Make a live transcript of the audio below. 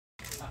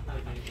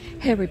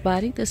Hey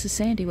everybody, this is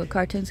Sandy with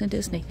Cartoons and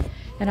Disney,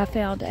 and I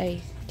found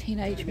a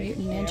Teenage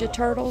Mutant Ninja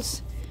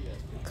Turtles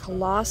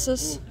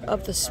Colossus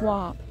of the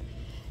Swamp,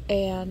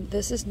 and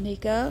this is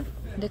Neca,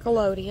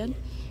 Nickelodeon,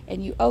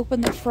 and you open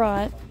the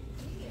front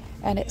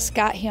and it's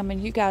got him,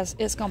 and you guys,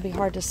 it's going to be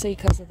hard to see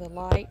because of the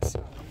lights,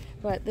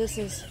 but this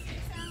is,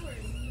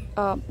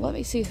 let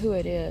me see who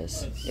it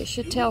is. It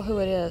should tell who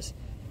it is.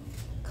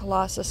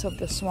 Colossus of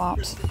the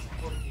Swamps.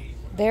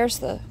 There's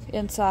the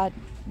inside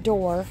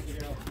door.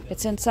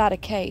 It's inside a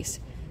case.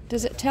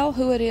 Does it tell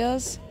who it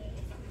is?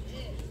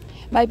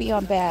 Maybe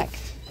on back.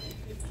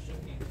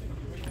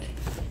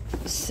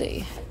 Let's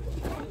see.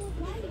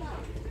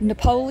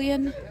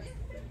 Napoleon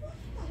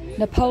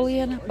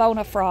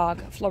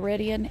Bonafrog,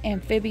 Floridian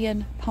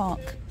Amphibian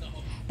Punk.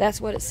 That's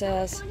what it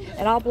says.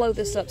 And I'll blow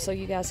this up so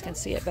you guys can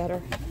see it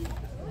better.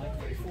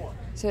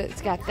 So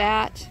it's got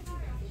that.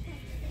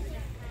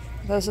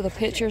 Those are the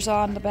pictures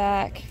on the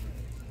back.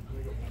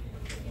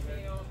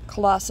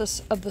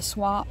 Colossus of the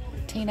Swamp,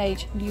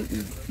 Teenage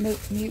Mutant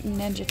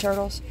Ninja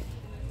Turtles.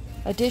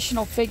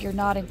 Additional figure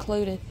not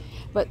included.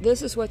 But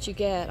this is what you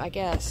get, I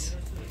guess.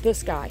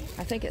 This guy.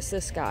 I think it's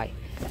this guy.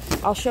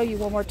 I'll show you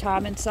one more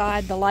time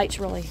inside. The light's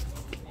really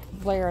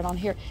blaring on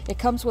here. It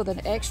comes with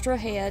an extra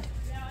head.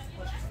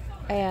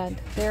 And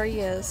there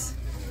he is.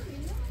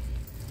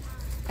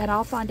 And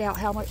I'll find out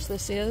how much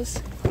this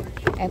is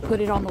and put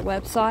it on the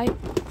website.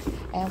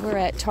 And we're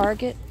at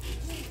Target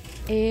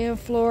in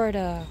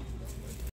Florida.